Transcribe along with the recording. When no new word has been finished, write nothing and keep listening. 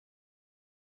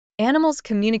Animals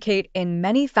communicate in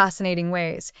many fascinating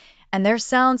ways, and their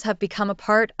sounds have become a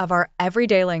part of our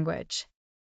everyday language.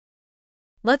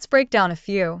 Let's break down a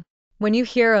few. When you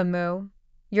hear a moo,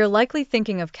 you're likely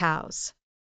thinking of cows.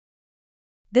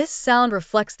 This sound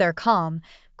reflects their calm,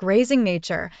 grazing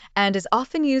nature and is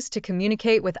often used to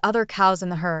communicate with other cows in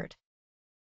the herd.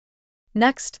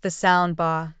 Next, the sound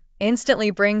baa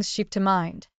instantly brings sheep to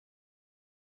mind.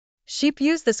 Sheep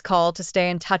use this call to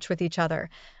stay in touch with each other,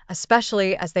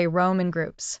 especially as they roam in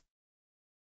groups.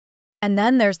 And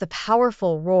then there's the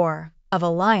powerful roar of a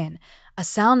lion, a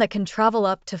sound that can travel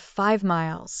up to 5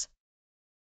 miles.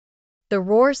 The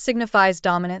roar signifies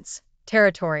dominance,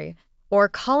 territory, or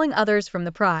calling others from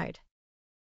the pride.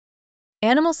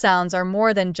 Animal sounds are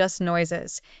more than just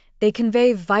noises. They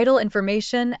convey vital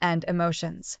information and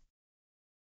emotions.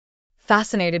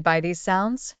 Fascinated by these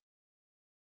sounds?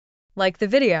 Like the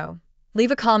video,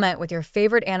 leave a comment with your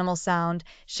favorite animal sound,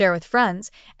 share with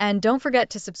friends, and don't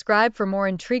forget to subscribe for more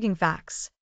intriguing facts.